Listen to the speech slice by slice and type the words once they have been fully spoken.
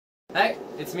Hey,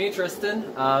 it's me,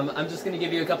 Tristan. I'm just going to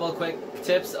give you a couple of quick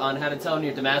tips on how to tell when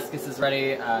your Damascus is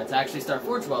ready to actually start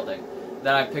forge welding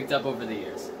that I've picked up over the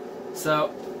years.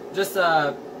 So, just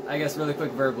I guess really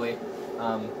quick verbally,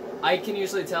 I can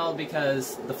usually tell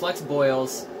because the flex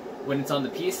boils when it's on the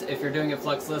piece. If you're doing it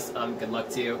flexless, good luck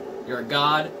to you. You're a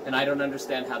god, and I don't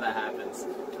understand how that happens.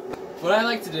 What I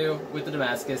like to do with the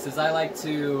Damascus is I like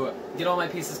to get all my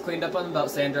pieces cleaned up on the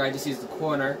belt sander. I just use the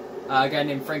corner. A guy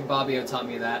named Frank Bobbio taught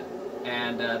me that.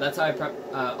 And that's how I prep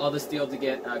all the steel to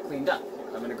get cleaned up.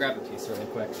 I'm going to grab a piece really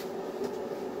quick.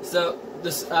 So,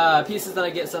 this pieces that I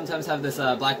get sometimes have this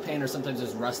black paint or sometimes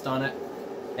there's rust on it.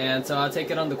 And so I'll take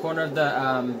it on the corner of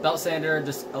the belt sander,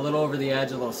 just a little over the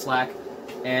edge, a little slack,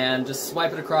 and just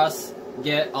swipe it across,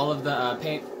 get all of the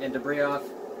paint and debris off.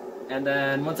 And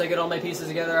then once I get all my pieces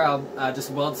together, I'll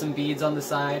just weld some beads on the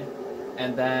side,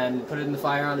 and then put it in the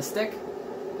fire on a stick.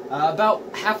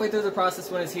 About halfway through the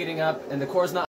process when it's heating up and the core's not